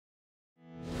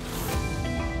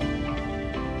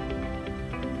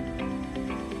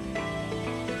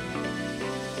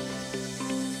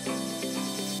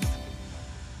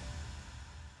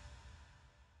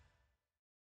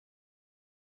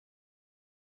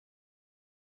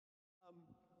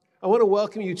I want to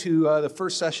welcome you to the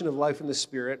first session of Life in the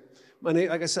Spirit.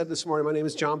 Like I said this morning, my name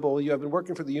is John Beaulieu. I've been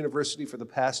working for the university for the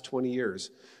past 20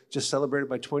 years. Just celebrated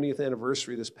my 20th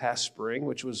anniversary this past spring,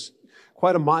 which was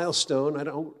quite a milestone.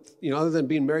 Other than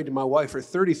being married to my wife for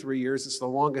 33 years, it's the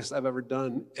longest I've ever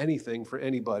done anything for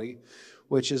anybody,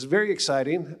 which is very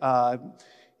exciting.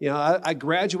 I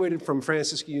graduated from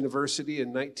Franciscan University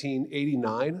in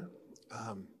 1989.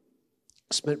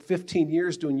 Spent 15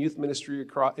 years doing youth ministry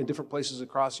in different places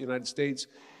across the United States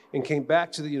and came back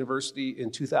to the university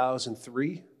in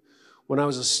 2003. When I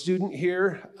was a student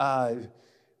here, I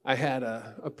had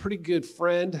a pretty good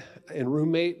friend and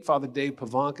roommate, Father Dave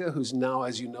Pavanka, who's now,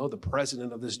 as you know, the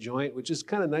president of this joint, which is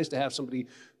kind of nice to have somebody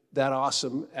that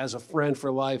awesome as a friend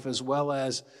for life, as well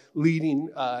as leading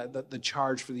the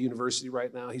charge for the university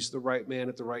right now. He's the right man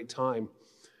at the right time.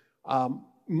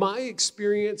 My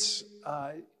experience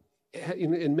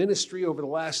in ministry over the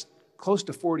last close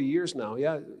to 40 years now,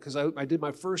 because I did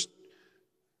my first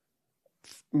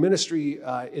ministry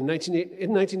in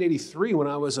 1983 when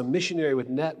I was a missionary with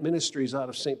Net Ministries out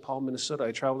of St. Paul, Minnesota.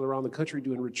 I traveled around the country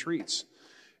doing retreats,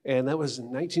 and that was in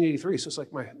 1983, so it's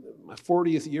like my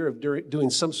 40th year of doing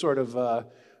some sort of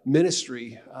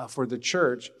ministry for the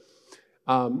church.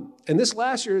 And this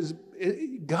last year,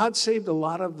 God saved a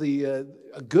lot of the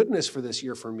goodness for this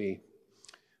year for me.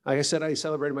 Like I said, I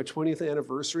celebrated my 20th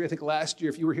anniversary. I think last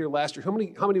year, if you were here last year, how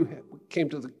many came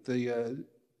to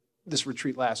this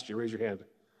retreat last year? Raise your hand.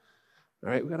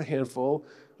 All right, we got a handful.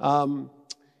 And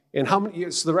how many?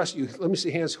 So the rest of you, let me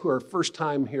see hands who are first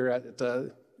time here at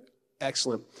the.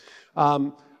 Excellent.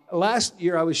 Last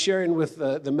year, I was sharing with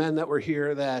the men that were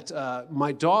here that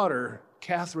my daughter,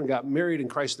 Catherine, got married in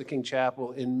Christ the King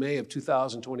Chapel in May of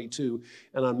 2022.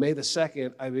 And on May the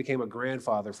 2nd, I became a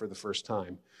grandfather for the first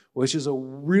time, which is a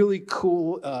really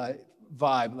cool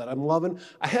vibe that I'm loving.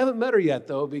 I haven't met her yet,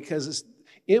 though, because it's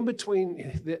in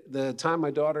between the time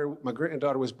my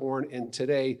granddaughter was born and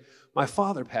today, my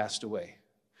father passed away.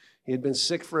 He had been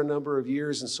sick for a number of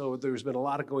years, and so there's been a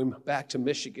lot of going back to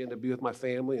Michigan to be with my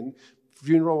family and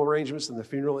funeral arrangements and the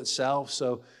funeral itself.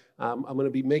 So I'm going to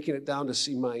be making it down to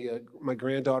see my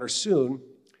granddaughter soon.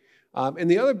 And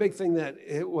the other big thing that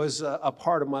it was a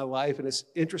part of my life, and it's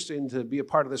interesting to be a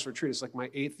part of this retreat, it's like my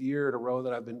 8th year in a row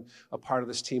that I've been a part of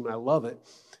this team, and I love it,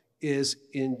 is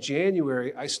in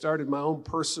January, I started my own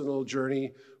personal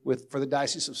journey for the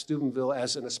Diocese of Steubenville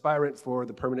as an aspirant for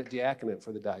the permanent diaconate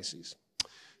for the diocese.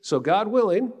 So God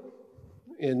willing,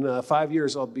 in 5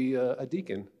 years, I'll be a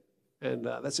deacon, and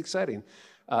that's exciting.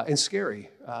 And scary,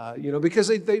 because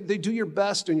they do your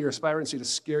best in your aspirancy to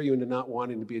scare you into not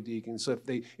wanting to be a deacon. So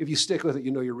if you stick with it,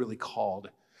 you're really called.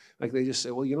 Like they just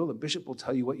say, well, the bishop will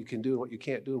tell you what you can do and what you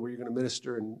can't do and where you're going to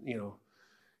minister,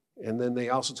 and then they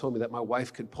also told me that my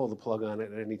wife could pull the plug on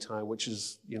it at any time, which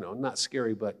is, not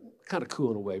scary, but kind of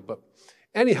cool in a way. But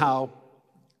anyhow,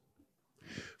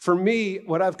 for me,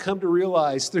 what I've come to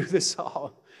realize through this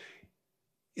all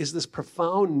is this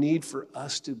profound need for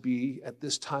us to be, at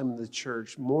this time in the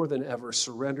church, more than ever,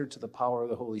 surrendered to the power of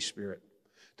the Holy Spirit,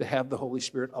 to have the Holy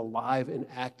Spirit alive and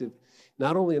active,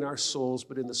 not only in our souls,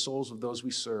 but in the souls of those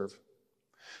we serve.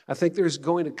 I think there's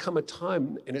going to come a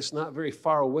time, and it's not very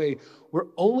far away, where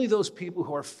only those people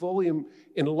who are fully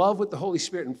in love with the Holy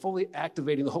Spirit and fully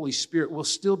activating the Holy Spirit will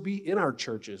still be in our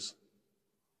churches.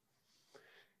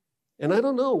 And I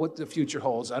don't know what the future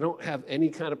holds. I don't have any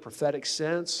kind of prophetic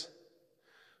sense.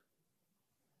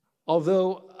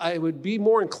 Although I would be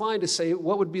more inclined to say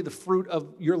what would be the fruit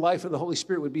of your life in the Holy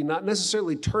Spirit would be not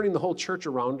necessarily turning the whole church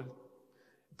around.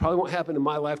 It probably won't happen in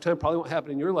my lifetime, probably won't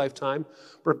happen in your lifetime,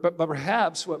 but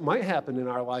perhaps what might happen in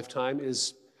our lifetime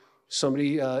is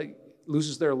somebody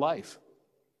loses their life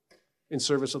in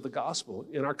service of the gospel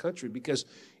in our country, because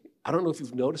I don't know if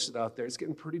you've noticed it out there, it's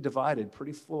getting pretty divided,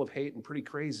 pretty full of hate and pretty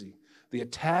crazy. The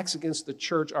attacks against the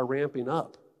church are ramping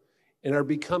up and are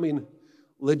becoming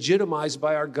legitimized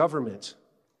by our government.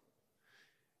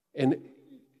 And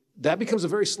that becomes a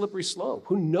very slippery slope.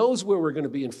 Who knows where we're going to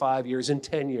be in 5 years, in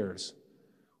 10 years?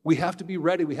 We have to be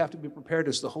ready. We have to be prepared.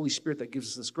 It's the Holy Spirit that gives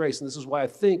us this grace. And this is why I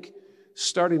think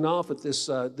starting off with this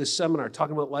seminar,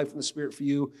 talking about life in the Spirit for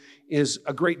you, is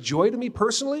a great joy to me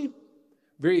personally.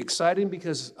 Very exciting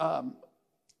because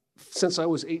since I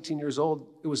was 18 years old,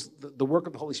 it was the work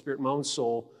of the Holy Spirit in my own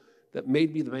soul that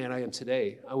made me the man I am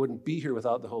today. I wouldn't be here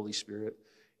without the Holy Spirit.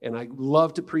 And I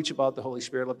love to preach about the Holy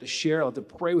Spirit. I love to share. I love to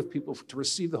pray with people to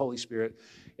receive the Holy Spirit.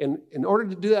 And in order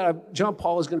to do that, John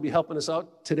Paul is going to be helping us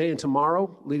out today and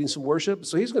tomorrow, leading some worship.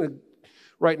 So he's going to,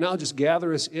 right now, just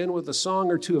gather us in with a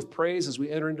song or two of praise as we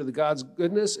enter into the God's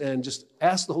goodness and just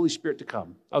ask the Holy Spirit to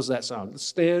come. How's that sound? Let's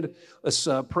stand. Let's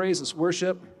praise. Let's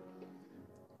worship.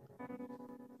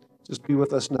 Just be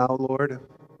with us now, Lord.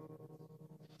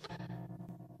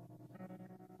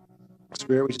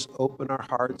 Spirit, we just open our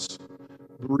hearts.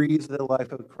 Breathe the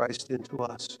life of Christ into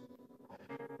us.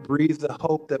 Breathe the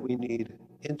hope that we need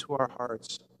into our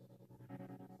hearts.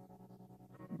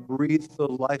 Breathe the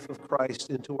life of Christ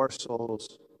into our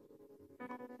souls.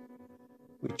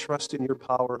 We trust in your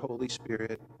power, Holy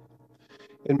Spirit.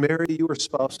 And Mary, you are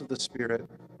spouse of the Spirit.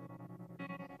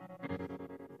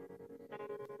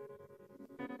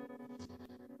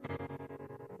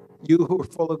 You who are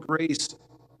full of grace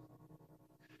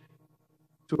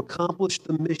to accomplish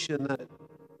the mission that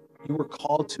you were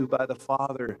called to by the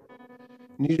Father,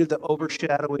 needed the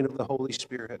overshadowing of the Holy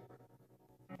Spirit.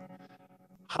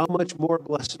 How much more,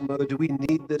 Blessed Mother, do we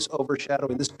need this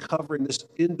overshadowing, this covering, this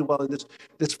indwelling,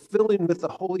 this filling with the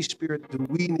Holy Spirit do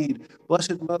we need?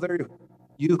 Blessed Mother,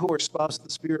 you who are spouse of the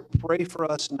Spirit, pray for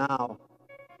us now,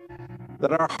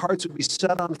 that our hearts would be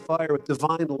set on fire with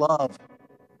divine love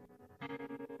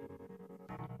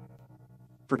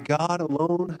for God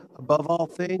alone, above all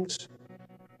things,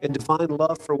 and divine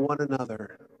love for one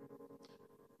another.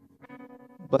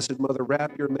 Blessed Mother,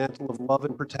 wrap your mantle of love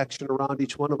and protection around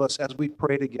each one of us as we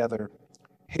pray together.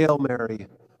 Hail Mary,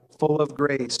 full of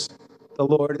grace, the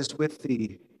Lord is with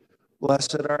thee.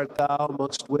 Blessed art thou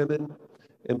amongst women,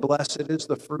 and blessed is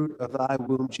the fruit of thy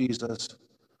womb, Jesus.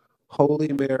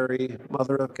 Holy Mary,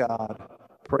 Mother of God,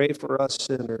 pray for us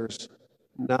sinners,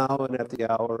 now and at the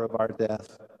hour of our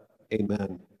death.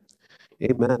 Amen.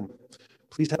 Amen.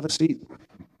 Please have a seat.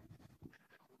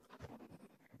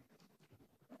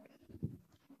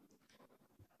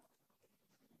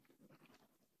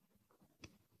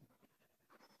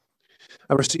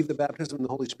 I received the baptism in the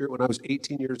Holy Spirit when I was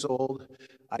 18 years old.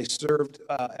 I served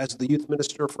as the youth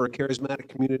minister for a charismatic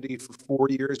community for 4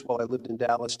 years while I lived in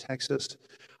Dallas, Texas.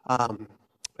 I'm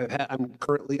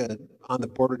currently on the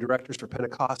board of directors for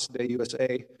Pentecost Day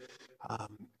USA.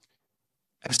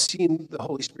 I've seen the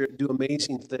Holy Spirit do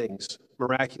amazing things,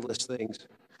 miraculous things.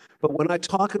 But when I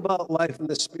talk about life in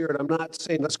the Spirit, I'm not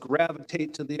saying let's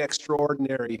gravitate to the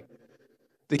extraordinary,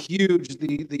 the huge,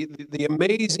 the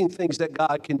amazing things that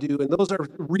God can do. And those are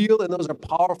real, and those are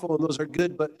powerful, and those are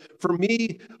good. But for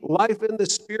me, life in the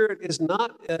Spirit is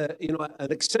not,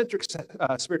 an eccentric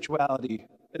spirituality,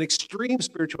 an extreme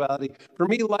spirituality. For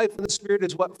me, life in the Spirit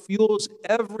is what fuels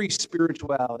every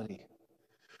spirituality.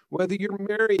 Whether you're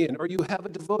Marian or you have a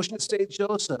devotion to St.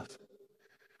 Joseph,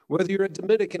 whether you're a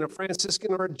Dominican, a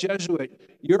Franciscan, or a Jesuit,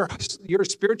 your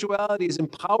spirituality is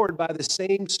empowered by the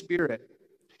same Spirit.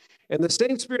 And the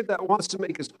same Spirit that wants to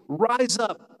make us rise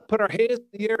up, put our hands in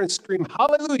the air and scream,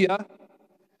 hallelujah,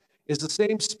 is the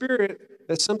same Spirit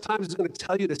that sometimes is going to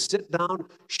tell you to sit down,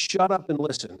 shut up, and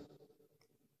listen.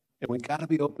 And we got to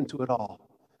be open to it all.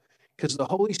 Because the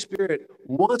Holy Spirit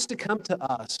wants to come to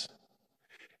us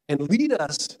and lead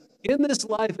us in this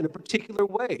life in a particular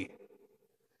way,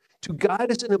 to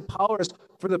guide us and empower us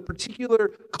for the particular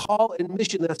call and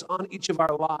mission that's on each of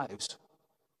our lives.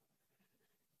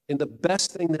 And the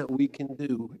best thing that we can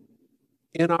do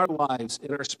in our lives,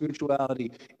 in our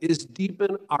spirituality, is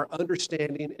deepen our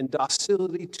understanding and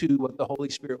docility to what the Holy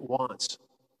Spirit wants,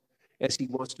 as he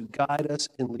wants to guide us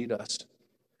and lead us.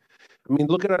 I mean,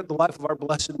 look at the life of our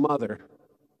Blessed Mother.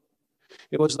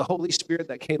 It was the Holy Spirit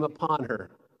that came upon her,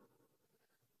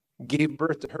 gave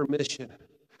birth to her mission.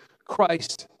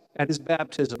 Christ, at his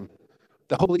baptism,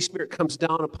 the Holy Spirit comes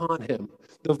down upon him.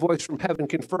 The voice from heaven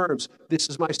confirms, this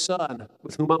is my Son,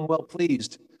 with whom I'm well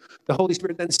pleased. The Holy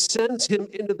Spirit then sends him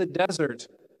into the desert,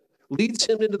 leads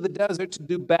him into the desert to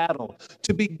do battle,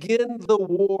 to begin the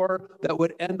war that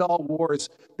would end all wars,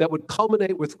 that would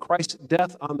culminate with Christ's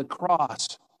death on the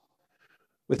cross,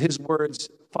 with his words,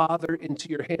 Father, into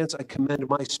your hands I commend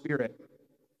my spirit.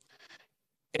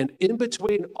 And in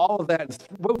between all of that,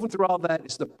 woven through all of that,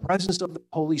 is the presence of the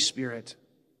Holy Spirit,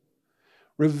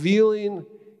 revealing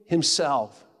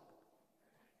himself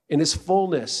in his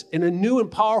fullness in a new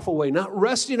and powerful way, not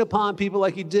resting upon people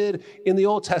like he did in the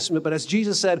Old Testament, but as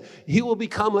Jesus said, he will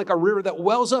become like a river that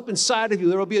wells up inside of you.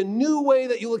 There will be a new way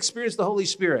that you'll experience the Holy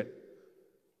Spirit.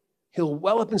 He'll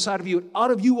well up inside of you, and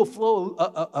out of you will flow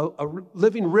a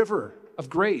living river of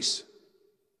grace.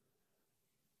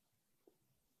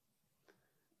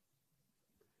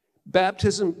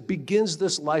 Baptism begins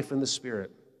this life in the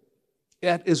Spirit.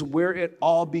 That is where it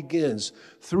all begins.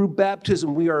 Through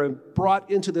baptism, we are brought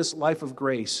into this life of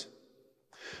grace.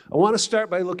 I want to start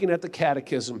by looking at the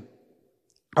Catechism,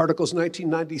 Articles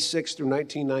 1996 through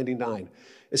 1999.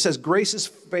 It says, grace is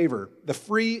favor, the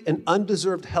free and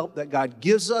undeserved help that God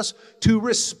gives us to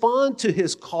respond to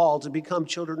his call to become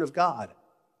children of God.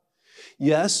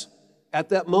 Yes, at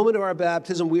that moment of our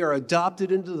baptism, we are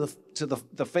adopted into to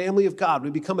the family of God. We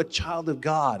become a child of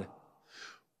God.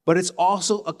 But it's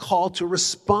also a call to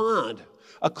respond.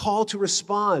 A call to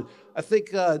respond. I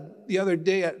think the other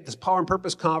day at this Power and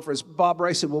Purpose conference, Bob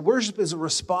Rice said, well, worship is a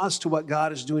response to what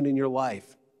God is doing in your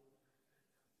life.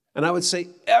 And I would say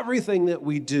everything that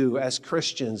we do as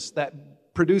Christians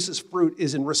that produces fruit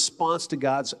is in response to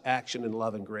God's action and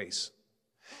love and grace.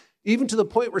 Even to the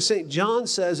point where St. John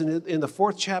says in the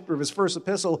 4th chapter of his first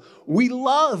epistle, we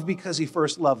love because he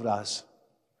first loved us.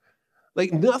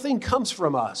 Like nothing comes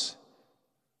from us.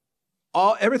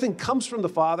 Everything comes from the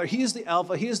Father. He is the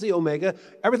Alpha. He is the Omega.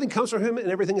 Everything comes from him and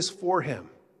everything is for him.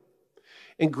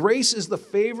 And grace is the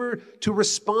favor to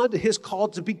respond to his call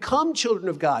to become children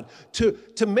of God, to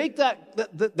make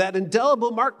that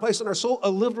indelible mark placed on our soul a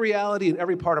lived reality in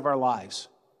every part of our lives,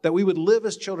 that we would live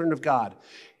as children of God,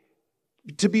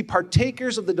 to be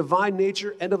partakers of the divine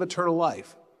nature and of eternal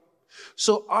life.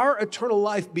 So our eternal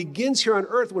life begins here on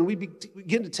earth when we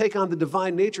begin to take on the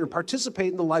divine nature and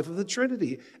participate in the life of the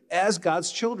Trinity as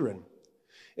God's children.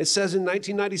 It says in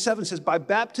 1997, it says, by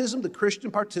baptism, the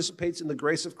Christian participates in the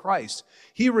grace of Christ.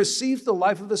 He receives the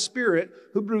life of the Spirit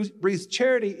who breathes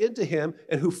charity into him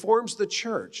and who forms the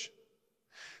church.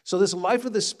 So this life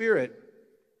of the Spirit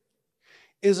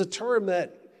is a term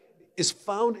that is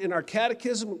found in our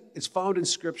catechism. It's found in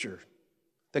Scripture.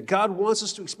 That God wants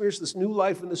us to experience this new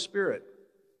life in the Spirit.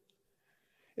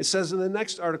 It says in the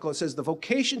next article, it says, the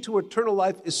vocation to eternal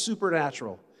life is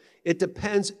supernatural. It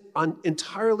depends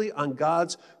entirely on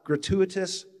God's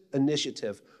gratuitous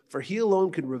initiative, for he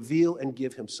alone can reveal and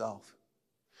give himself.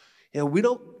 You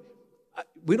know,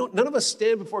 none of us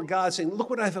stand before God saying, look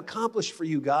what I've accomplished for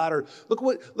you, God, or look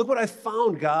what I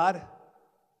found, God.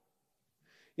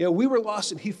 You know, we were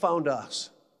lost and he found us.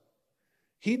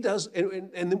 He does,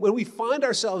 and when we find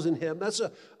ourselves in him, that's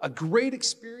a great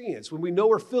experience. When we know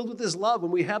we're filled with his love,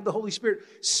 when we have the Holy Spirit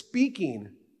speaking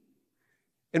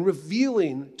and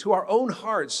revealing to our own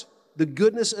hearts the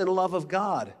goodness and love of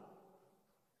God.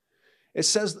 It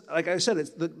says, like I said,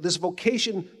 this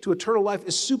vocation to eternal life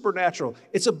is supernatural.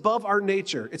 It's above our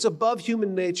nature. It's above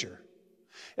human nature.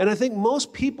 And I think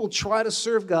most people try to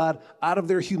serve God out of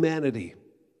their humanity.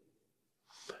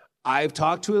 I've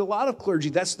talked to a lot of clergy.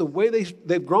 That's the way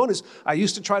they've grown is I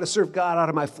used to try to serve God out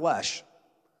of my flesh,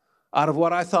 out of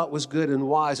what I thought was good and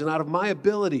wise, and out of my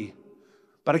ability.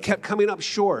 But I kept coming up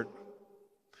short.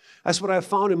 That's what I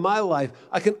found in my life.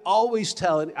 I can always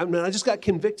tell. And I just got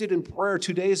convicted in prayer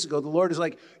 2 days ago. The Lord is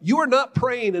like, you are not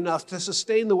praying enough to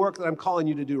sustain the work that I'm calling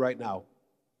you to do right now.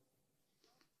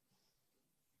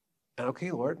 And okay,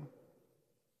 Lord,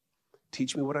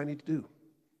 teach me what I need to do.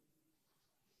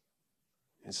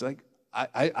 It's like,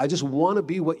 I just want to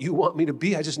be what you want me to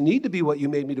be. I just need to be what you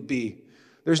made me to be.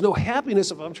 There's no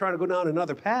happiness if I'm trying to go down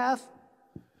another path.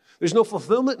 There's no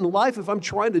fulfillment in life if I'm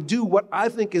trying to do what I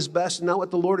think is best and not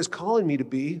what the Lord is calling me to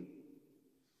be.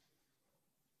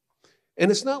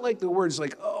 And it's not like the word's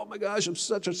like, oh my gosh, I'm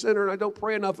such a sinner and I don't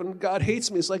pray enough and God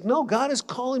hates me. It's like, no, God is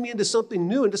calling me into something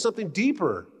new, into something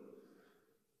deeper.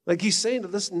 Like he's saying to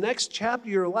this next chapter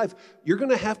of your life, you're going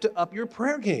to have to up your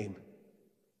prayer game.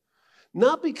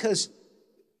 Not because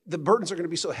the burdens are going to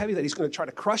be so heavy that he's going to try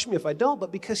to crush me if I don't, but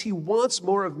because he wants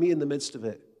more of me in the midst of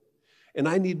it. And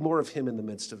I need more of him in the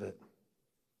midst of it.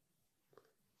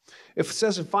 It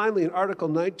says, and finally, in Article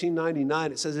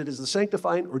 1999, it says it is the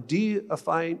sanctifying or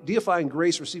deifying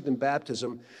grace received in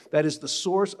baptism that is the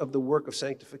source of the work of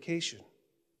sanctification.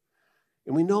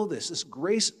 And we know this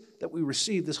grace that we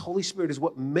receive, this Holy Spirit, is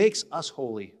what makes us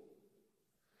holy.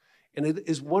 And it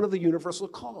is one of the universal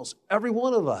calls. Every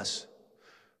one of us,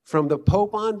 from the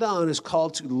Pope on down, is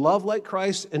called to love like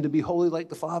Christ and to be holy like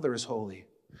the Father is holy.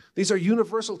 These are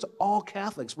universal to all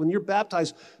Catholics. When you're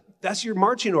baptized, that's your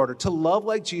marching order, to love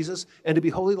like Jesus and to be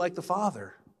holy like the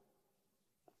Father.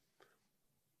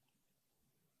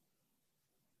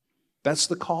 That's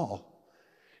the call.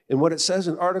 And what it says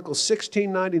in Article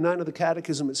 1699 of the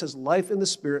Catechism, it says, life in the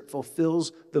Spirit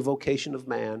fulfills the vocation of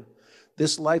man.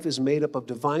 This life is made up of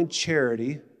divine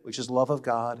charity, which is love of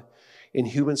God, and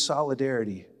human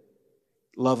solidarity,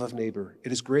 love of neighbor.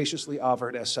 It is graciously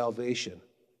offered as salvation.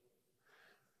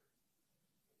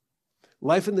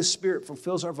 Life in the Spirit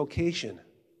fulfills our vocation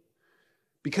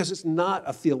because it's not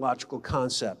a theological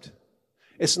concept.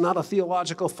 It's not a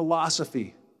theological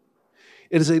philosophy.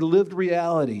 It is a lived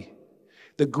reality.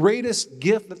 The greatest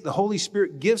gift that the Holy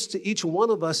Spirit gives to each one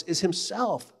of us is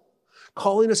himself,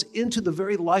 calling us into the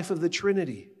very life of the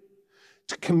Trinity,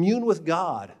 to commune with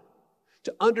God,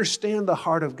 to understand the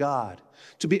heart of God,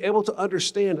 to be able to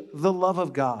understand the love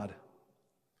of God.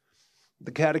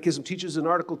 The Catechism teaches in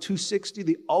Article 260,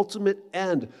 the ultimate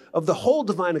end of the whole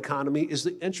divine economy is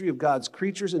the entry of God's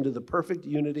creatures into the perfect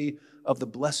unity of the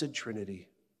Blessed Trinity.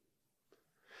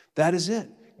 That is it.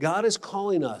 God is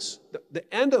calling us.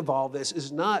 The end of all this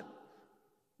is not,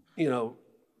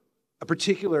 a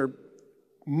particular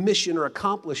mission or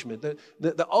accomplishment.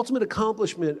 The ultimate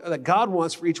accomplishment that God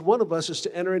wants for each one of us is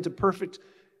to enter into perfect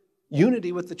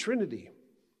unity with the Trinity.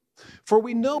 For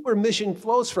we know where mission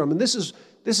flows from, and this is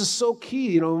so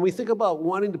key. When we think about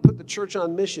wanting to put the church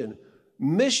on mission,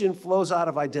 mission flows out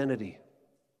of identity.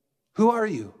 Who are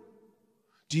you?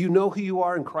 Do you know who you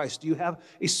are in Christ? Do you have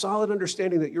a solid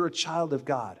understanding that you're a child of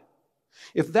God?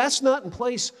 If that's not in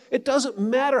place, it doesn't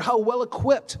matter how well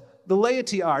equipped the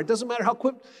laity are. It doesn't matter how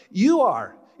equipped you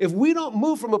are. If we don't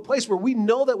move from a place where we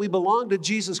know that we belong to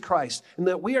Jesus Christ and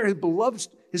that we are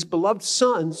his beloved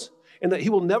sons, and that he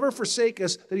will never forsake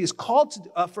us, that he has called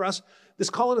for us, this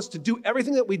calling us to do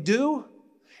everything that we do,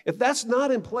 if that's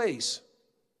not in place,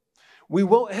 we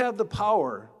won't have the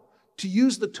power to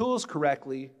use the tools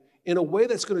correctly in a way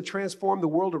that's going to transform the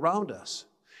world around us.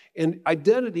 And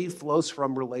identity flows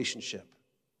from relationship,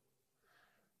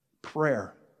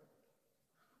 prayer,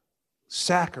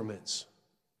 sacraments.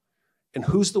 And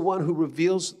who's the one who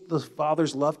reveals the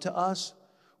Father's love to us?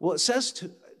 Well, it says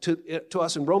to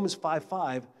us in Romans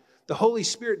 5:5, the Holy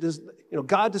Spirit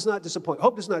God does not disappoint.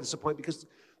 Hope does not disappoint because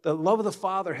the love of the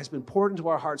Father has been poured into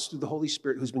our hearts through the Holy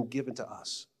Spirit who's been given to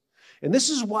us. And this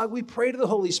is why we pray to the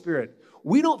Holy Spirit.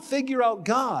 We don't figure out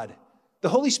God. The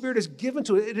Holy Spirit is given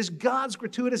to it. It is God's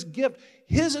gratuitous gift,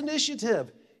 his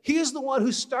initiative. He is the one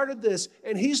who started this,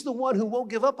 and he's the one who won't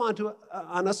give up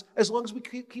on us as long as we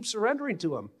keep surrendering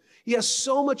to him. He has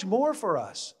so much more for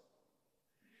us.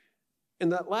 In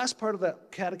that last part of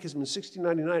that catechism in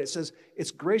 1699, it says,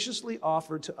 it's graciously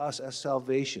offered to us as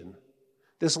salvation.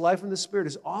 This life in the Spirit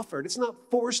is offered. It's not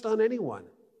forced on anyone.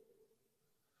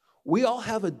 We all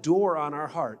have a door on our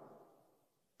heart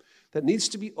that needs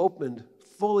to be opened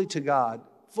fully to God,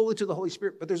 fully to the Holy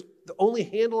Spirit, but the only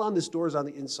handle on this door is on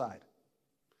the inside.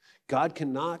 God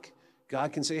can knock.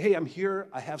 God can say, hey, I'm here.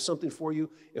 I have something for you.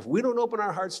 If we don't open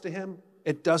our hearts to him,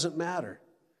 it doesn't matter.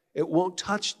 It won't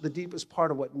touch the deepest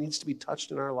part of what needs to be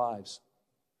touched in our lives.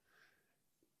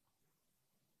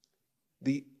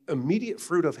 The immediate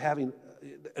fruit of having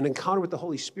an encounter with the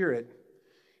Holy Spirit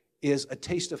is a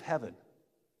taste of heaven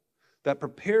that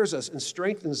prepares us and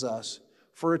strengthens us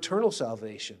for eternal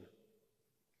salvation.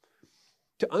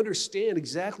 To understand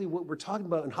exactly what we're talking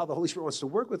about and how the Holy Spirit wants to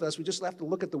work with us, we just have to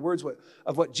look at the words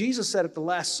of what Jesus said at the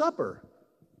Last Supper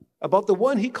about the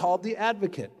one he called the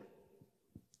advocate.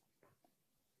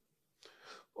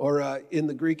 Or in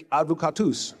the Greek,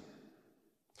 advocatus,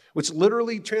 which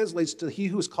literally translates to he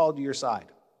who is called to your side.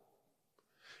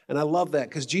 And I love that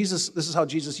because this is how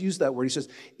Jesus used that word. He says,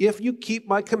 if you keep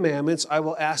my commandments, I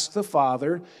will ask the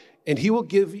Father, and he will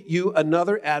give you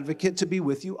another advocate to be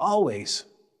with you always.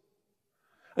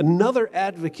 Another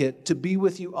advocate to be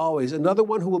with you always. Another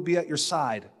one who will be at your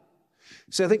side.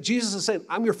 So I think Jesus is saying,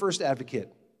 I'm your first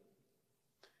advocate.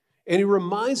 And he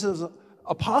reminds us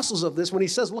apostles of this when he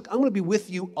says, look, I'm going to be with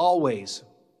you always.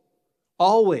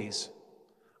 Always.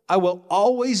 I will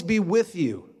always be with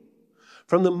you.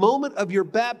 From the moment of your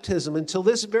baptism until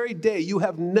this very day, you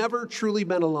have never truly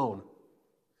been alone.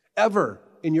 Ever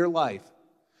in your life.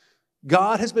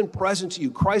 God has been present to you.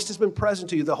 Christ has been present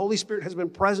to you. The Holy Spirit has been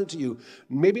present to you.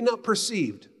 Maybe not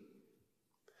perceived,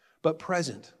 but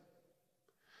present.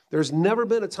 There's never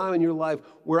been a time in your life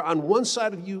where on one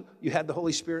side of you, you had the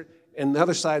Holy Spirit, and the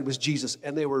other side was Jesus,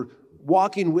 and they were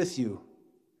walking with you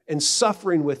and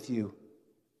suffering with you.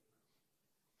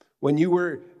 When you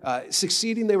were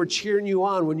succeeding, they were cheering you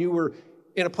on. When you were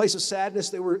in a place of sadness,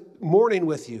 they were mourning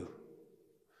with you.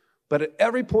 But at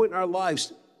every point in our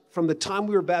lives, from the time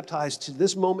we were baptized to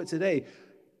this moment today,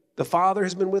 the Father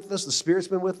has been with us, the Spirit's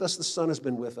been with us, the Son has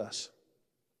been with us.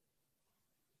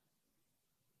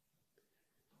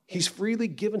 He's freely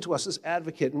given to us this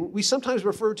advocate. And we sometimes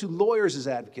refer to lawyers as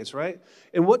advocates, right?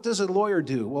 And what does a lawyer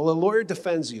do? Well, a lawyer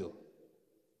defends you.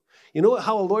 You know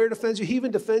how a lawyer defends you? He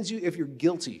even defends you if you're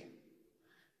guilty.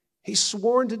 He's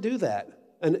sworn to do that.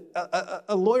 And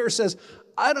a lawyer says,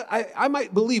 I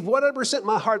might believe 100% in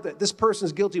my heart that this person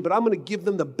is guilty, but I'm going to give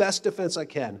them the best defense I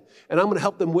can, and I'm going to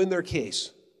help them win their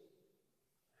case.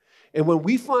 And when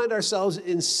we find ourselves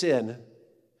in sin,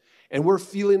 and we're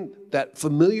feeling that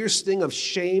familiar sting of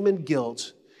shame and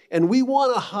guilt, and we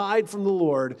want to hide from the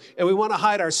Lord, and we want to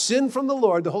hide our sin from the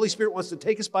Lord, the Holy Spirit wants to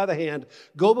take us by the hand,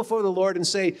 go before the Lord and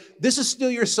say, this is still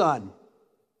your son.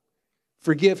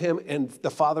 Forgive him, and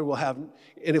the Father will have.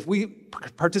 And if we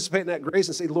participate in that grace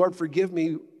and say, Lord, forgive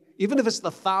me, Even if it's the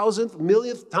 1,000th,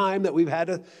 millionth time that we've had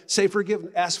to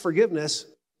ask forgiveness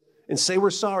and say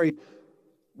we're sorry,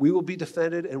 we will be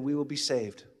defended and we will be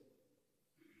saved.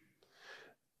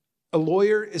 A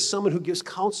lawyer is someone who gives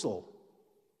counsel.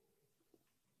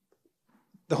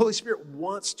 The Holy Spirit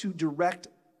wants to direct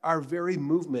our very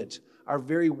movement, our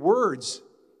very words.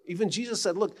 Even Jesus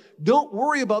said, look, don't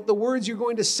worry about the words you're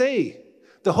going to say.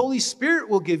 The Holy Spirit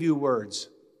will give you words.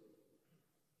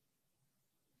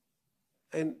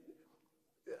 And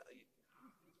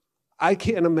I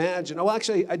can't imagine. Oh,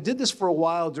 actually, I did this for a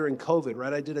while during COVID,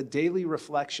 right? I did a daily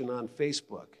reflection on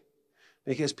Facebook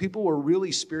because people were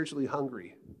really spiritually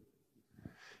hungry.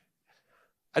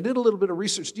 I did a little bit of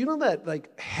research. Do you know that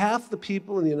like half the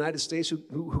people in the United States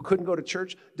who couldn't go to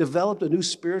church developed a new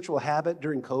spiritual habit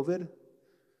during COVID?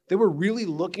 They were really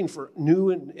looking for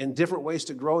new and different ways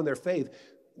to grow in their faith.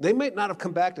 They might not have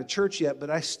come back to church yet,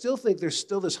 but I still think there's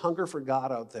still this hunger for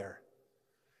God out there.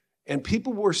 And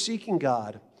people were seeking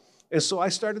God. And so I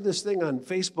started this thing on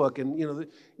Facebook and,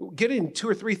 getting 2,000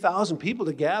 or 3,000 people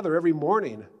to gather every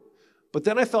morning. But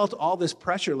then I felt all this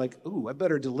pressure, like, ooh, I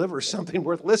better deliver something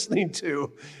worth listening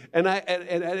to. And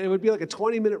it would be like a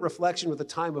 20-minute reflection with a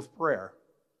time of prayer.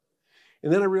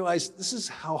 And then I realized this is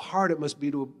how hard it must be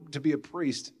to be a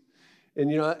priest.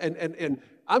 And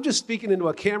I'm just speaking into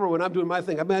a camera when I'm doing my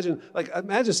thing. Imagine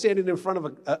standing in front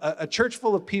of a church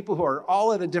full of people who are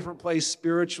all at a different place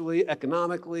spiritually,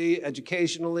 economically,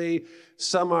 educationally.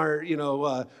 Some are,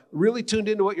 really tuned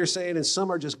into what you're saying, and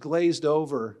some are just glazed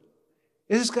over.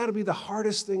 It has got to be the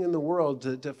hardest thing in the world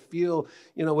to feel,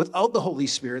 without the Holy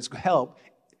Spirit's help,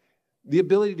 the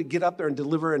ability to get up there and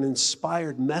deliver an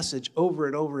inspired message over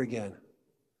and over again.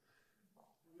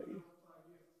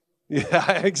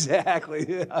 Yeah, exactly.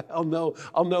 Yeah, I'll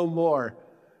know more.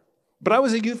 But I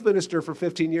was a youth minister for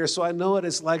 15 years, so I know what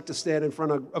it's like to stand in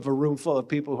front of a room full of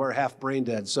people who are half brain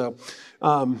dead. So,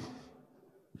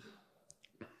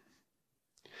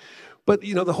 but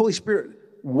the Holy Spirit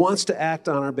wants to act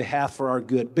on our behalf for our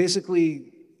good.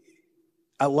 Basically,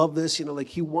 I love this,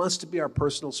 he wants to be our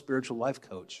personal spiritual life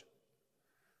coach.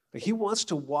 He wants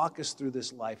to walk us through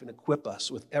this life and equip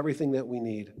us with everything that we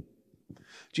need.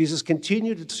 Jesus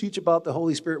continued to teach about the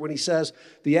Holy Spirit when he says,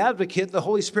 the advocate, the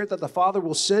Holy Spirit that the Father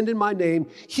will send in my name,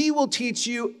 he will teach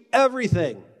you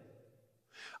everything.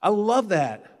 I love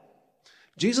that.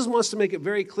 Jesus wants to make it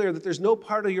very clear that there's no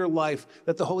part of your life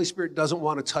that the Holy Spirit doesn't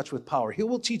want to touch with power. He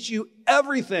will teach you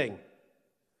everything.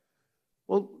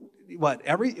 Well, what?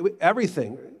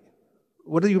 Everything?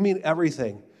 What do you mean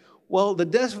everything? Well, the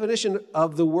definition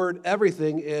of the word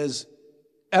everything is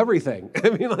everything. I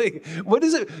mean, what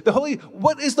is it?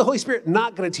 What is the Holy Spirit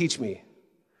not going to teach me?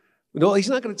 No, he's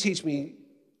not going to teach me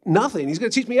nothing. He's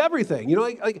going to teach me everything.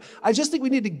 I just think we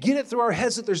need to get it through our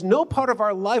heads that there's no part of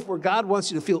our life where God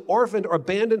wants you to feel orphaned or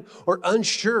abandoned or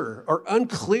unsure or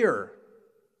unclear.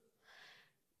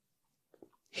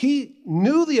 He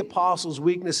knew the apostles'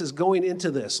 weaknesses going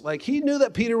into this. He knew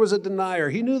that Peter was a denier.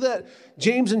 He knew that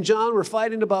James and John were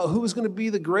fighting about who was going to be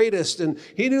the greatest. And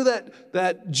he knew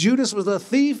that Judas was a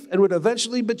thief and would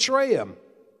eventually betray him.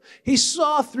 He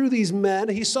saw through these men.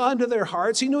 He saw into their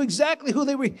hearts. He knew exactly who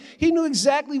they were. He knew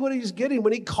exactly what he was getting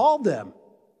when he called them.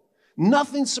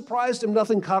 Nothing surprised him.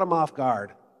 Nothing caught him off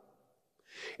guard.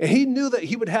 And he knew that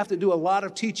he would have to do a lot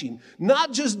of teaching,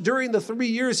 not just during the 3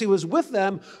 years he was with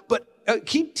them, but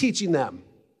keep teaching them.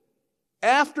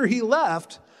 After he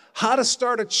left, how to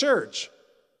start a church.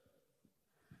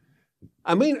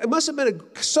 I mean, it must have been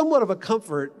somewhat of a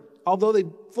comfort, although they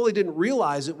fully didn't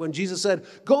realize it, when Jesus said,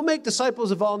 go make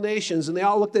disciples of all nations. And they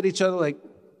all looked at each other like,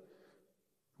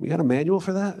 we got a manual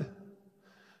for that?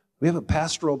 We have a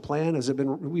pastoral plan?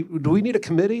 Do we need a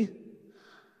committee?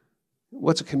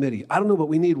 What's a committee? I don't know, but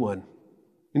we need one.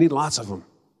 We need lots of them.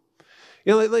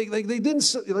 They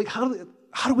didn't,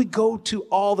 how do we go to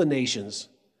all the nations?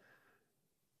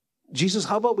 Jesus,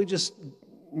 how about we just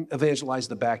evangelize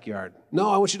the backyard? No,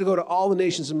 I want you to go to all the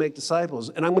nations and make disciples,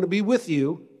 and I'm going to be with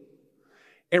you.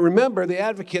 And remember, the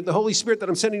advocate, the Holy Spirit that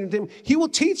I'm sending to him, he will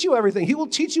teach you everything. He will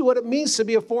teach you what it means to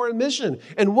be a foreign mission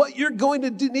and what you're going to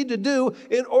need to do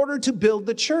in order to build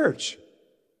the church.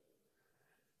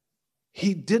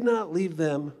 He did not leave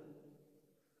them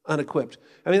unequipped.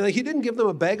 I mean, he didn't give them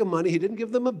a bag of money. He didn't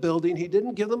give them a building. He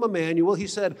didn't give them a manual. He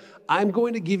said, I'm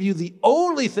going to give you the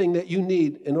only thing that you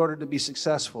need in order to be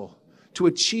successful, to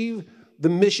achieve the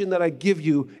mission that I give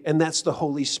you, and that's the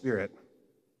Holy Spirit.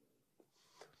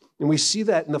 And we see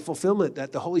that in the fulfillment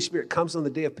that the Holy Spirit comes on the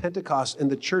day of Pentecost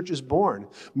and the church is born.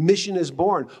 Mission is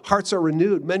born. Hearts are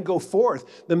renewed. Men go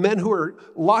forth. The men who are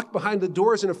locked behind the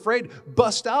doors and afraid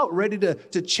bust out, ready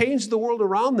to change the world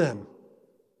around them.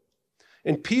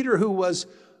 And Peter, who was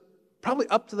probably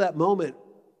up to that moment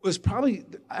was probably,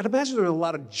 I'd imagine there were a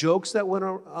lot of jokes that went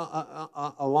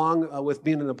along with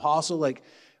being an apostle. Like,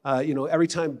 every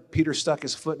time Peter stuck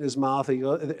his foot in his mouth, he'd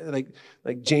go,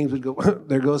 like James would go,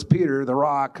 there goes Peter, the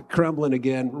rock, crumbling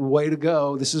again. Way to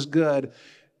go. This is good.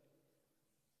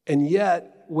 And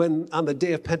yet, when on the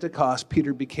day of Pentecost,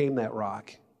 Peter became that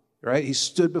rock, right? He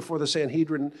stood before the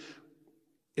Sanhedrin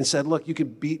and said, look, you can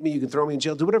beat me, you can throw me in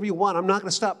jail, do whatever you want. I'm not going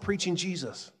to stop preaching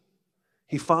Jesus.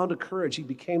 He found a courage. He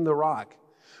became the rock.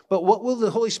 But what will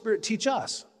the Holy Spirit teach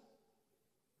us?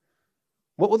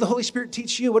 What will the Holy Spirit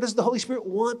teach you? What does the Holy Spirit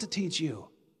want to teach you?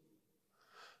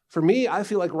 For me, I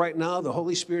feel like right now the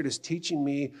Holy Spirit is teaching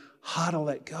me how to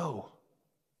let go.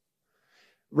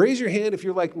 Raise your hand if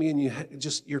you're like me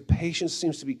and your patience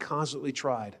seems to be constantly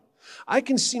tried. I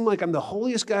can seem like I'm the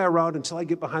holiest guy around until I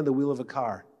get behind the wheel of a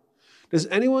car. Does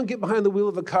anyone get behind the wheel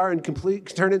of a car and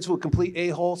turn into a complete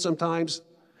a-hole sometimes?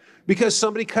 Because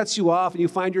somebody cuts you off and you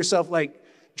find yourself like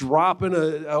dropping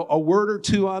a word or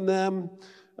two on them,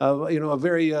 a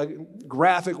very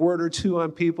graphic word or two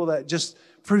on people that just,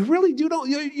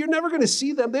 you're never going to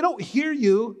see them. They don't hear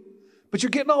you, but you're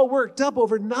getting all worked up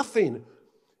over nothing.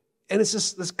 And it's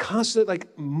just this constant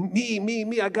like,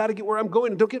 me, I got to get where I'm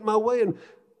going and don't get in my way. And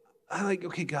I'm like,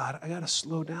 okay, God, I got to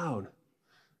slow down.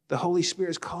 The Holy Spirit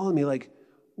is calling me like,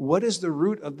 what is the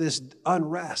root of this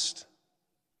unrest?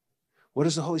 What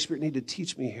does the Holy Spirit need to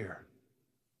teach me here?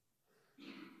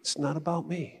 It's not about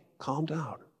me. Calm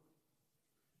down.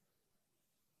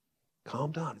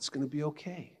 Calm down. It's going to be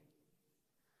okay.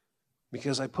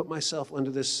 Because I put myself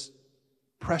under this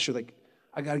pressure, like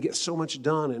I got to get so much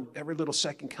done and every little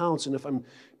second counts. And if I'm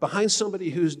behind somebody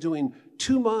who's doing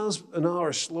 2 miles an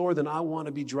hour slower than I want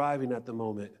to be driving at the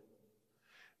moment,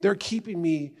 they're keeping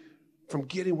me from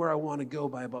getting where I want to go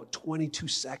by about 22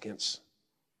 seconds.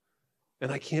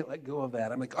 And I can't let go of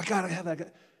that. I'm like, I got to have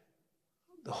that.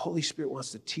 The Holy Spirit wants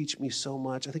to teach me so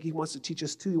much. I think he wants to teach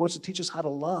us too. He wants to teach us how to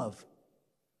love.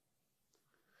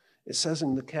 It says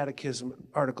in the Catechism,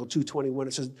 Article 221,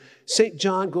 it says, St.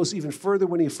 John goes even further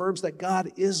when he affirms that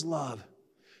God is love.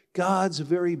 God's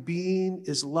very being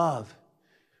is love.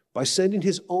 By sending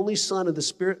his only Son in the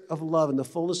spirit of love in the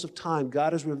fullness of time,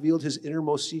 God has revealed his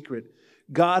innermost secret.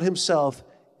 God himself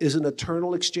is an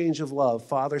eternal exchange of love,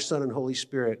 Father, Son, and Holy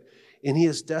Spirit, and he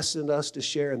has destined us to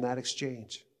share in that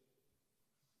exchange.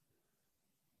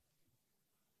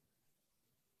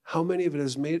 How many of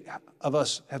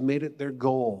us have made it their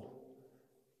goal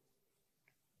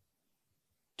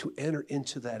to enter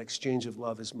into that exchange of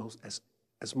love as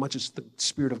much as the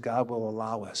Spirit of God will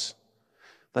allow us?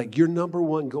 Like your number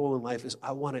one goal in life is,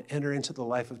 I want to enter into the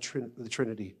life of the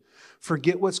Trinity.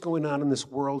 Forget what's going on in this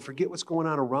world. Forget what's going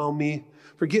on around me.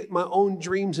 Forget my own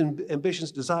dreams and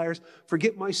ambitions, desires.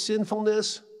 Forget my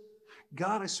sinfulness.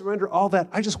 God, I surrender all that.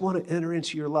 I just want to enter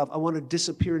into your love. I want to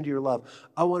disappear into your love.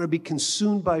 I want to be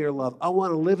consumed by your love. I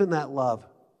want to live in that love.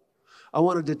 I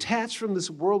want to detach from this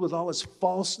world with all its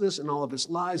falseness and all of its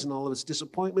lies and all of its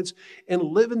disappointments and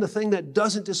live in the thing that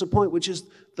doesn't disappoint, which is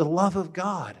the love of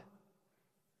God.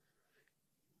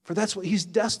 For that's what he's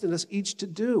destined us each to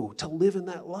do, to live in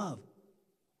that love.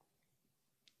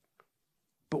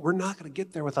 But we're not going to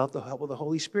get there without the help of the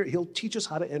Holy Spirit. He'll teach us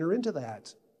how to enter into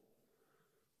that.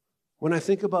 When I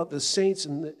think about the saints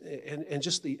and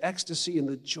just the ecstasy and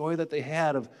the joy that they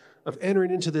had of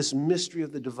entering into this mystery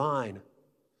of the divine,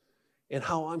 and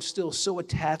how I'm still so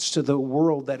attached to the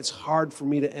world that it's hard for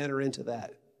me to enter into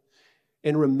that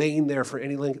and remain there for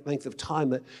any length of time,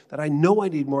 that I know I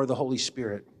need more of the Holy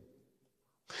Spirit.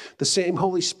 The same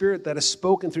Holy Spirit that has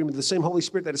spoken through me, the same Holy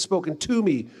Spirit that has spoken to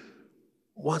me,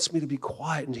 wants me to be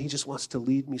quiet, and he just wants to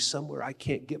lead me somewhere I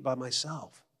can't get by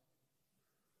myself.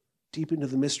 Deep into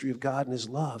the mystery of God and his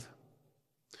love.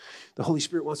 The Holy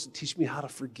Spirit wants to teach me how to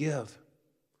forgive,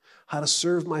 how to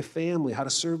serve my family, how to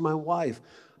serve my wife,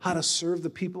 how to serve the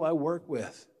people I work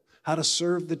with, how to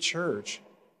serve the church.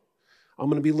 I'm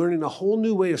going to be learning a whole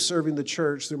new way of serving the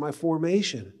church through my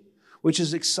formation, which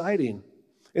is exciting.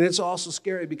 And it's also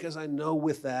scary because I know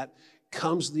with that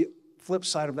comes the flip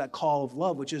side of that call of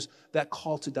love, which is that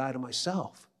call to die to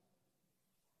myself.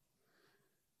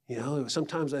 You know,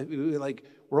 sometimes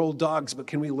we're old dogs, but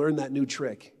can we learn that new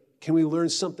trick? Can we learn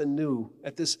something new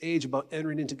at this age about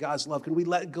entering into God's love? Can we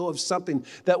let go of something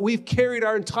that we've carried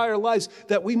our entire lives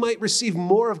that we might receive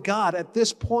more of God at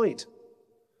this point?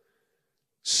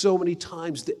 So many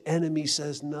times the enemy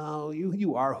says, no,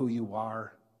 you are who you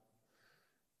are.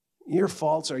 Your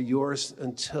faults are yours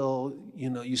until,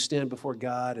 you stand before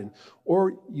God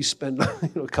or you spend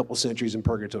a couple centuries in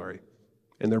purgatory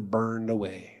and they're burned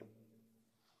away.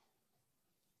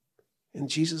 And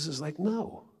Jesus is like,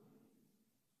 no.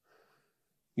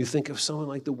 You think of someone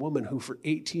like the woman who for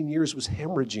 18 years was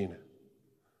hemorrhaging,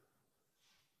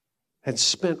 had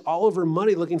spent all of her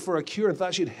money looking for a cure and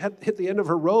thought she'd hit the end of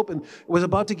her rope and was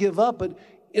about to give up. But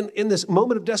in this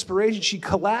moment of desperation, she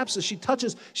collapses. She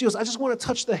goes, I just want to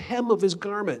touch the hem of his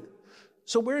garment.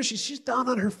 So where is she? She's down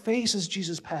on her face as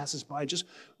Jesus passes by, just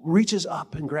reaches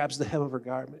up and grabs the hem of her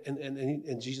garment.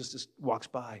 And Jesus just walks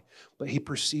by. But he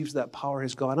perceives that power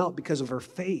has gone out because of her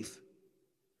faith.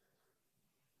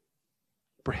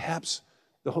 Perhaps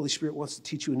the Holy Spirit wants to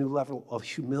teach you a new level of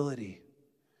humility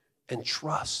and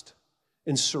trust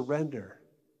and surrender.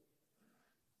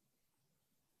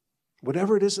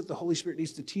 Whatever it is that the Holy Spirit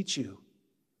needs to teach you,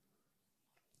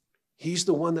 he's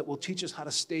the one that will teach us how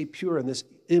to stay pure in this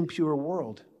impure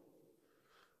world,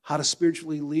 how to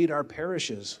spiritually lead our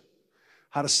parishes,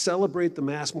 how to celebrate the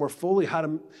Mass more fully, how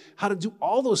to do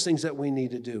all those things that we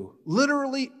need to do.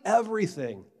 Literally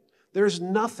everything. There's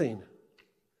nothing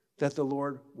that the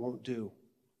Lord won't do.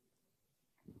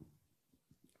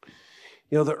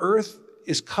 You know, the earth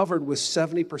is covered with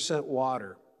 70%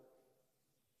 water,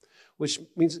 which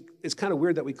means it's kind of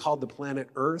weird that we called the planet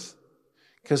Earth,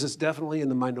 because it's definitely in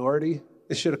the minority.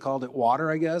 They should have called it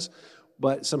water, I guess,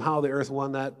 but somehow the earth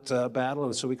won that battle,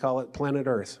 and so we call it planet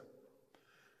Earth.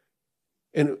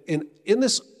 And in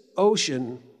this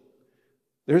ocean,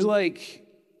 there's like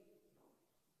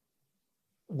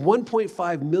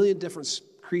 1.5 million different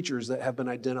creatures that have been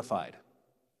identified.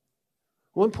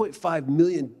 1.5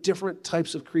 million different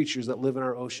types of creatures that live in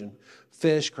our ocean.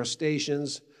 Fish,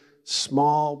 crustaceans,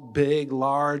 small, big,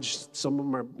 large. Some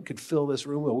of them could fill this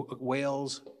room,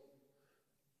 whales.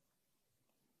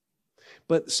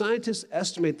 But scientists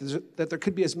estimate that there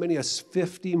could be as many as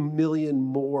 50 million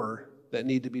more that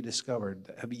need to be discovered,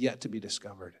 that have yet to be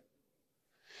discovered.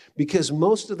 Because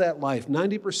most of that life,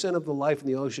 90% of the life in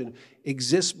the ocean,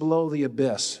 exists below the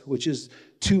abyss, which is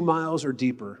 2 miles or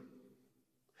deeper.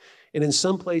 And in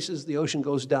some places, the ocean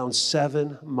goes down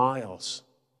 7 miles.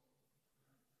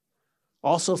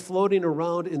 Also floating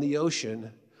around in the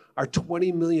ocean are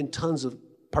 20 million tons of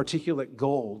particulate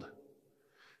gold.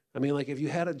 I mean, like if you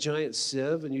had a giant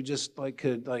sieve and you just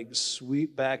could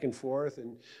sweep back and forth,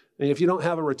 and if you don't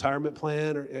have a retirement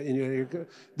plan,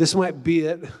 this might be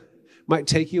it. Might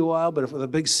take you a while, but if with a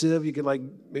big sieve, you could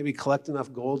maybe collect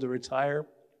enough gold to retire.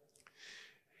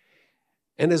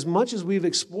 And as much as we've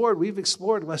explored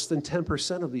less than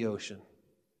 10% of the ocean.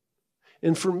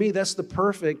 And for me, that's the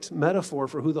perfect metaphor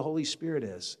for who the Holy Spirit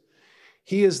is.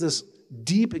 He is this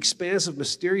deep, expansive,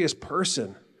 mysterious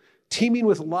person, teeming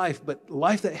with life, but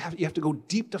life that you have to go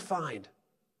deep to find.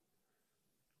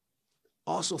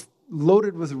 Also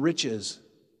loaded with riches,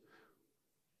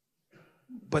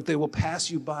 but they will pass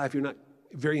you by if you're not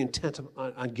very intent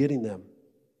on getting them.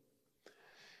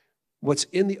 What's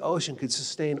in the ocean could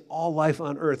sustain all life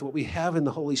on earth. What we have in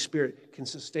the Holy Spirit can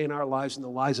sustain our lives and the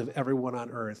lives of everyone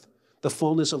on earth. The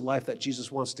fullness of life that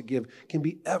Jesus wants to give can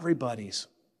be everybody's.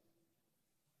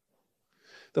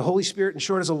 The Holy Spirit, in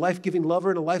short, is a life-giving lover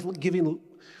and a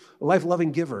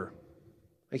life-loving giver.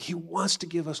 He wants to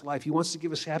give us life. He wants to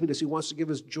give us happiness. He wants to give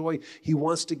us joy. He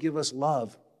wants to give us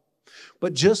love.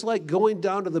 But just like going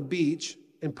down to the beach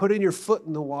and putting your foot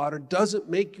in the water doesn't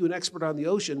make you an expert on the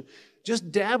ocean,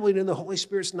 just dabbling in the Holy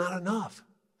Spirit's not enough.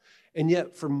 And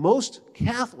yet, for most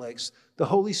Catholics, the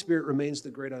Holy Spirit remains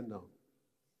the great unknown.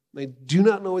 They do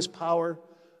not know his power.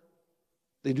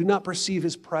 They do not perceive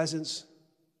his presence.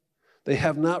 They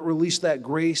have not released that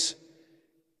grace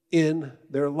in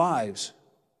their lives.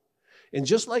 And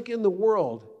just like in the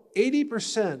world,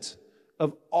 80%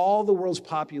 of all the world's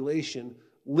population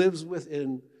lives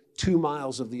within 2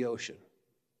 miles of the ocean.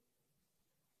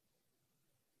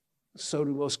 So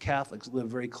do most Catholics live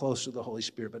very close to the Holy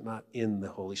Spirit, but not in the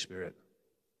Holy Spirit.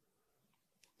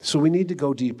 So we need to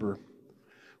go deeper.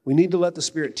 We need to let the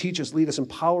Spirit teach us, lead us,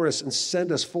 empower us, and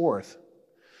send us forth.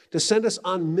 To send us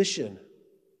on mission.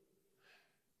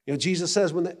 Jesus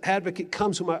says, when the advocate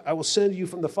comes, whom I will send you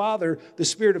from the Father, the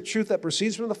Spirit of truth that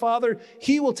proceeds from the Father,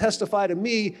 he will testify to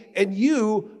me, and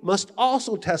you must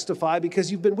also testify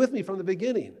because you've been with me from the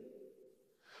beginning.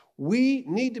 We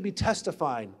need to be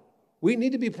testifying. We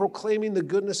need to be proclaiming the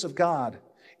goodness of God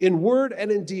in word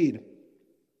and in deed.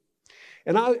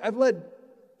 And I've led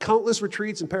countless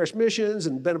retreats and parish missions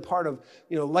and been a part of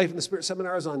Life in the Spirit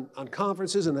seminars on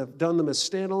conferences, and have done them as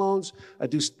standalones. I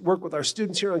do work with our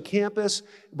students here on campus.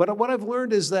 But what I've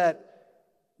learned is that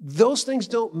those things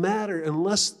don't matter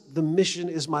unless the mission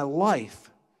is my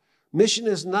life. Mission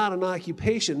is not an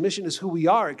occupation. Mission is who we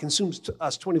are. It consumes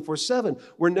us 24/7.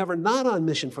 We're never not on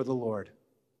mission for the Lord.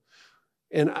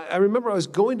 And I remember I was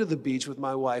going to the beach with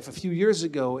my wife a few years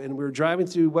ago, and we were driving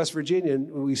through West Virginia, and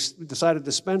we decided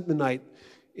to spend the night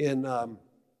in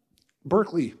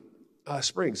Berkeley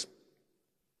Springs.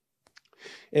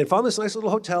 And found this nice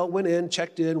little hotel, went in,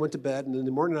 checked in, went to bed, and in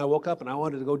the morning I woke up and I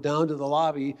wanted to go down to the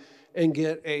lobby and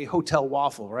get a hotel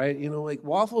waffle, right? You know, like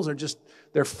waffles are just,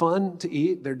 they're fun to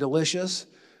eat, they're delicious.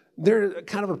 They're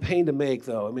kind of a pain to make,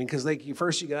 though. I mean, because like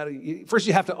first you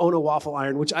have to own a waffle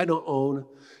iron, which I don't own,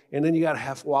 and then you got to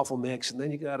have waffle mix, and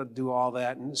then you got to do all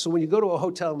that. And so when you go to a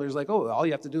hotel and there's like, oh, all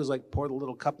you have to do is like pour the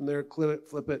little cup in there,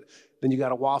 flip it, then you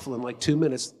got a waffle in like 2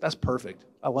 minutes. That's perfect.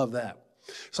 I love that.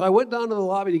 So I went down to the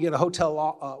lobby to get a hotel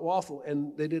waffle,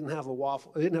 and they didn't have a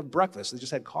waffle. They didn't have breakfast. They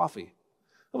just had coffee.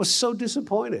 I was so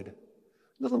disappointed.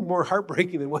 Nothing more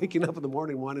heartbreaking than waking up in the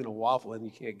morning wanting a waffle and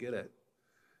you can't get it.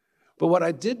 But what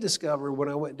I did discover when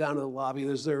I went down to the lobby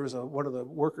is there was one of the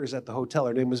workers at the hotel.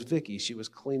 Her name was Vicky. She was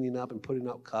cleaning up and putting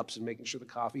out cups and making sure the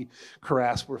coffee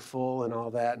carafes were full and all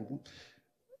that.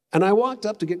 And I walked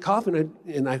up to get coffee,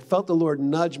 and I felt the Lord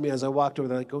nudge me as I walked over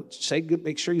there. Like, go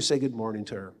make sure you say good morning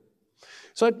to her.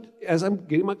 So as I'm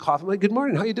getting my coffee, I'm like, good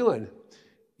morning, how you doing?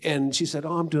 And she said,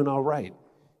 oh, I'm doing all right.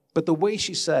 But the way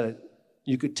she said it,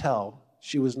 you could tell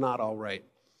she was not all right.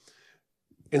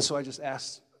 And so I just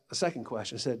asked a second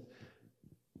question. I said,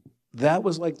 that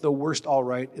was like the worst all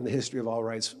right in the history of all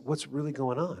rights. What's really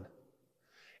going on?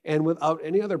 And without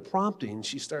any other prompting,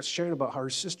 she starts sharing about how her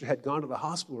sister had gone to the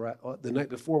hospital the night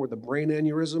before with a brain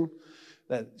aneurysm,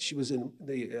 that she was in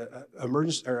the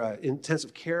emergency or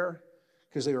intensive care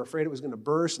because they were afraid it was going to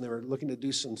burst, and they were looking to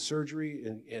do some surgery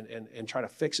and try to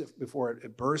fix it before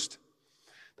it burst.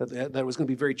 That it was going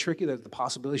to be very tricky, that the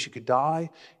possibility she could die.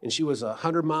 And she was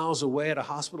 100 miles away at a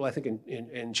hospital, I think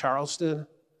in Charleston.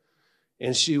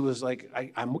 And she was like,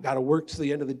 I've got to work to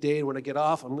the end of the day, and when I get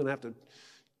off, I'm going to have to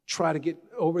try to get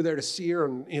over there to see her,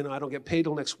 and I don't get paid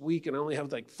till next week, and I only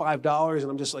have like $5,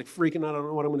 and I'm just like freaking out. I don't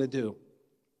know what I'm going to do.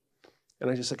 And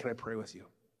I just said, can I pray with you?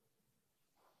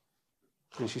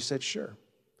 And she said, sure.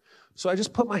 So I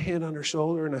just put my hand on her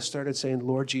shoulder, and I started saying,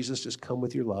 Lord Jesus, just come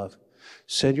with your love.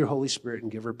 Send your Holy Spirit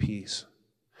and give her peace.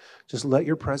 Just let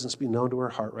your presence be known to her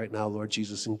heart right now, Lord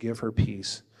Jesus, and give her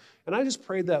peace. And I just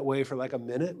prayed that way for like a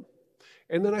minute.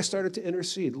 And then I started to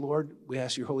intercede. Lord, we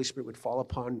ask your Holy Spirit would fall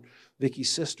upon Vicky's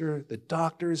sister, the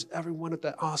doctors, everyone at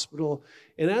that hospital.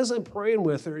 And as I'm praying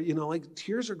with her, like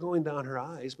tears are going down her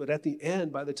eyes. But at the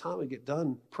end, by the time I get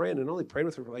done praying, and only praying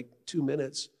with her for like 2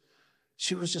 minutes,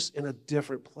 she was just in a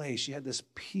different place. She had this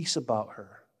peace about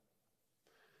her.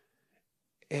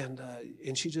 And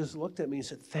she just looked at me and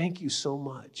said, thank you so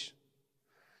much.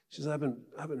 She said,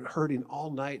 I've been hurting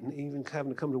all night and even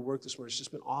having to come to work this morning. It's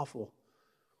just been awful.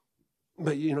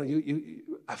 But,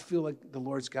 I feel like the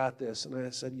Lord's got this. And I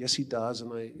said, yes, he does.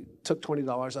 And I took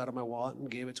 $20 out of my wallet and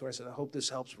gave it to her. I said, I hope this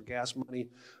helps for gas money.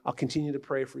 I'll continue to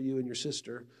pray for you and your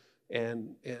sister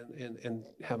and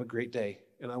have a great day.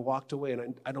 And I walked away,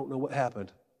 and I don't know what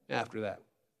happened after that.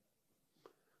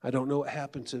 I don't know what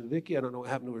happened to Vicky. I don't know what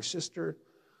happened to her sister.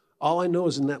 All I know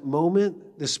is in that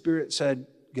moment, the Spirit said,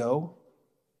 go,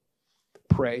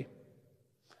 pray,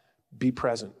 be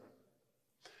present.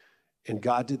 And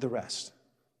God did the rest.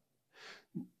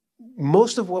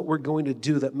 Most of what we're going to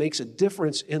do that makes a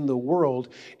difference in the world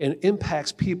and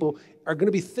impacts people are going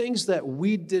to be things that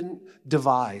we didn't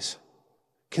devise,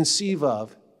 conceive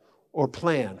of, or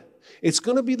plan. It's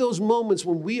going to be those moments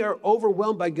when we are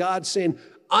overwhelmed by God saying,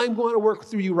 I want to work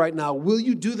through you right now. Will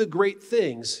you do the great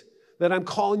things that I'm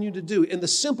calling you to do? In the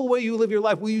simple way you live your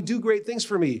life, will you do great things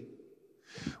for me?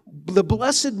 The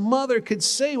Blessed Mother could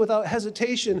say without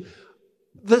hesitation,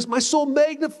 my soul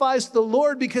magnifies the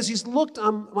Lord because he's looked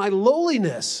on my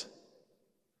lowliness.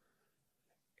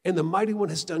 And the Mighty One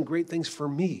has done great things for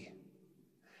me.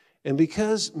 And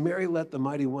because Mary let the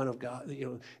Mighty One of God,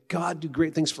 God do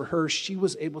great things for her, she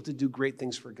was able to do great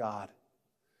things for God.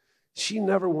 She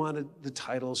never wanted the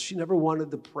titles. She never wanted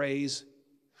the praise.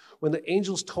 When the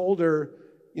angels told her,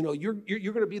 you're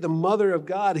going to be the mother of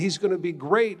God. He's going to be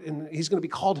great, and he's going to be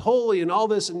called holy and all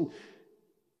this.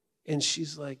 And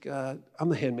she's like, I'm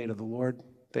the handmaid of the Lord.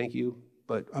 Thank you,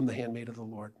 but I'm the handmaid of the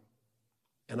Lord.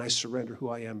 And I surrender who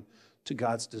I am to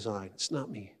God's design. It's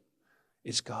not me.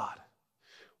 It's God.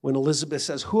 When Elizabeth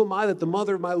says, who am I that the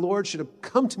mother of my Lord should have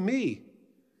come to me?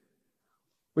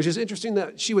 Which is interesting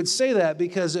that she would say that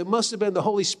because it must have been the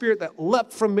Holy Spirit that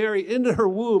leapt from Mary into her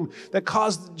womb that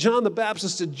caused John the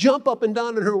Baptist to jump up and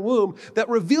down in her womb, that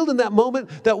revealed in that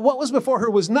moment that what was before her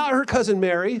was not her cousin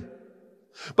Mary,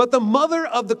 but the mother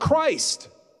of the Christ.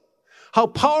 How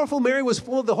powerful Mary was,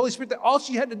 full of the Holy Spirit, that all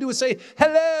she had to do was say,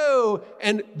 hello,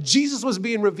 and Jesus was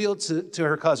being revealed to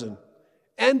her cousin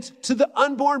and to the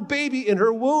unborn baby in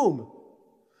her womb.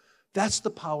 That's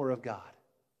the power of God.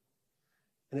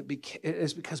 And it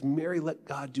is because Mary let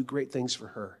God do great things for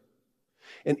her.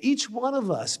 And each one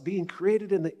of us, being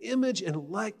created in the image and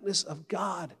likeness of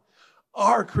God,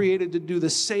 are created to do the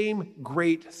same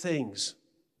great things.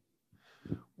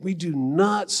 We do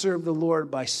not serve the Lord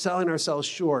by selling ourselves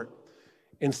short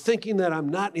and thinking that I'm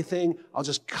not anything. I'll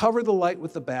just cover the light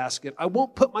with the basket. I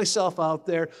won't put myself out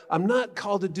there. I'm not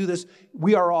called to do this.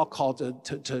 We are all called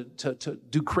to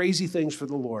do crazy things for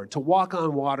the Lord, to walk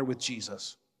on water with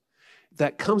Jesus.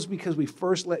 That comes because we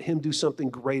first let him do something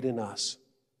great in us.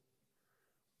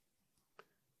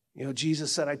 You know,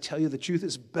 Jesus said, I tell you the truth,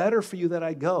 it's better for you that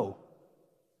I go.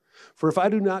 For if I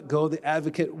do not go, the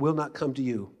advocate will not come to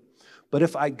you. But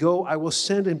if I go, I will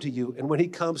send him to you. And when he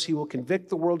comes, he will convict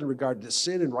the world in regard to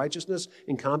sin and righteousness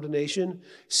and condemnation.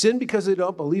 Sin because they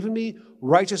don't believe in me.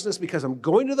 Righteousness because I'm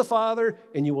going to the Father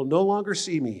and you will no longer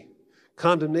see me.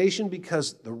 Condemnation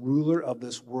because the ruler of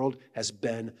this world has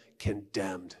been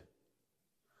condemned.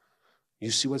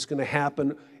 You see what's going to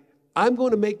happen? I'm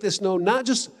going to make this known not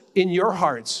just in your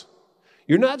hearts.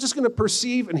 You're not just going to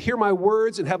perceive and hear my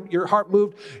words and have your heart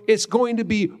moved. It's going to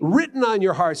be written on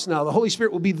your hearts now. The Holy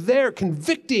Spirit will be there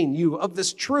convicting you of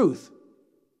this truth.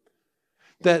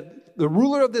 That the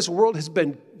ruler of this world has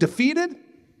been defeated.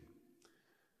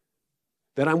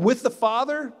 That I'm with the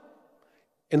Father.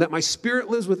 And that my Spirit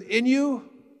lives within you.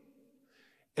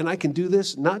 And I can do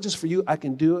this not just for you. I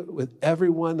can do it with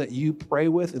everyone that you pray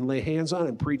with and lay hands on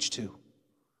and preach to.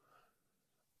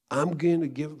 I'm going to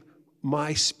give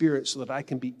my Spirit so that I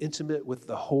can be intimate with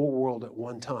the whole world at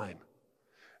one time.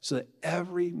 So that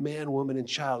every man, woman, and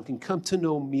child can come to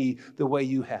know me the way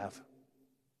you have.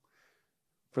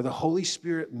 For the Holy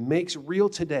Spirit makes real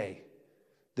today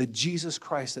the Jesus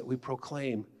Christ that we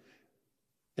proclaim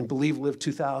and believe lived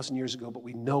 2,000 years ago, but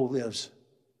we know lives.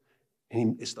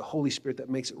 And it's the Holy Spirit that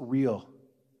makes it real.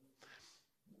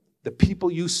 The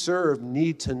people you serve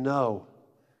need to know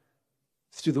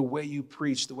through the way you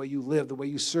preach, the way you live, the way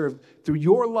you serve, through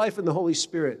your life in the Holy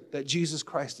Spirit, that Jesus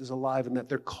Christ is alive and that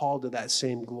they're called to that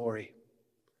same glory.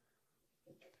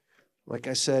 Like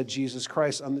I said, Jesus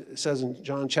Christ, it says in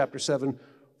John chapter 7,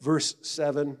 verse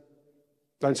 37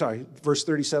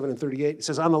 and 38, it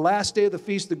says, on the last day of the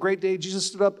feast, the great day, Jesus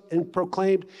stood up and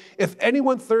proclaimed, if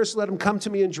anyone thirsts, let him come to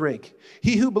me and drink.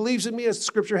 He who believes in me, as the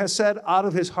scripture has said, out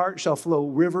of his heart shall flow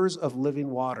rivers of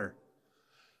living water.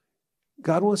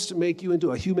 God wants to make you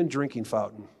into a human drinking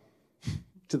fountain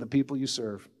to the people you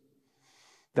serve.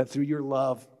 That through your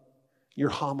love, your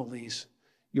homilies,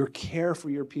 your care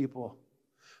for your people,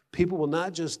 people will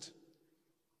not just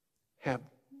have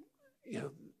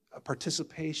a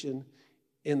participation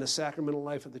in the sacramental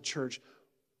life of the church,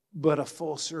 but a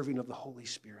full serving of the Holy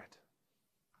Spirit.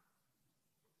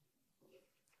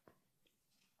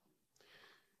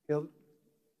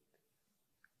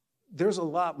 There's a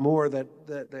lot more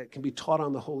that can be taught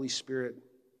on the Holy Spirit,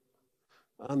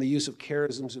 on the use of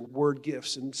charisms and word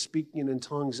gifts and speaking in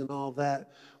tongues and all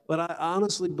that. But I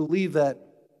honestly believe that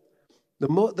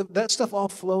that stuff all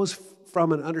flows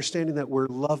from an understanding that we're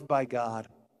loved by God.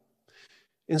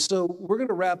 And so we're going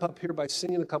to wrap up here by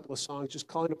singing a couple of songs, just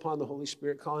calling upon the Holy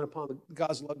Spirit, calling upon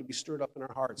God's love to be stirred up in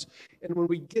our hearts. And when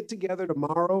we get together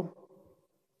tomorrow,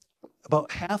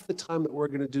 about half the time that we're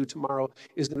going to do tomorrow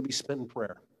is going to be spent in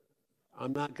prayer.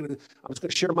 I'm just going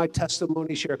to share my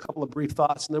testimony, share a couple of brief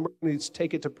thoughts, and then we're going to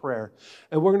take it to prayer.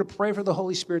 And we're going to pray for the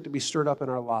Holy Spirit to be stirred up in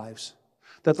our lives,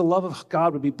 that the love of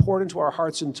God would be poured into our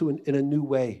hearts in a new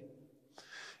way.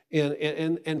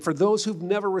 And for those who've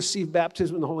never received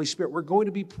baptism in the Holy Spirit, we're going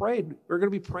to be praying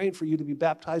for you to be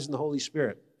baptized in the Holy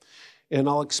Spirit. And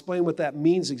I'll explain what that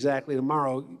means exactly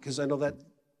tomorrow, because I know that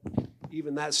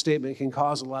even that statement can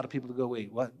cause a lot of people to go,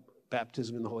 wait, what?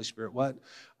 Baptism in the Holy Spirit, what?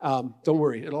 Don't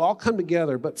worry, it'll all come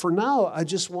together. But for now, I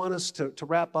just want us to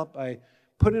wrap up by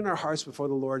putting our hearts before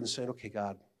the Lord and saying, okay,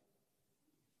 God,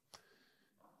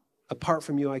 apart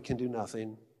from you, I can do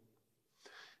nothing.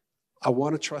 I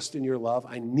want to trust in your love.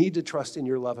 I need to trust in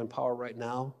your love and power right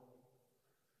now.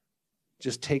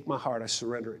 Just take my heart. I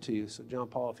surrender it to you. So, John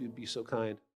Paul, if you'd be so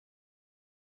kind.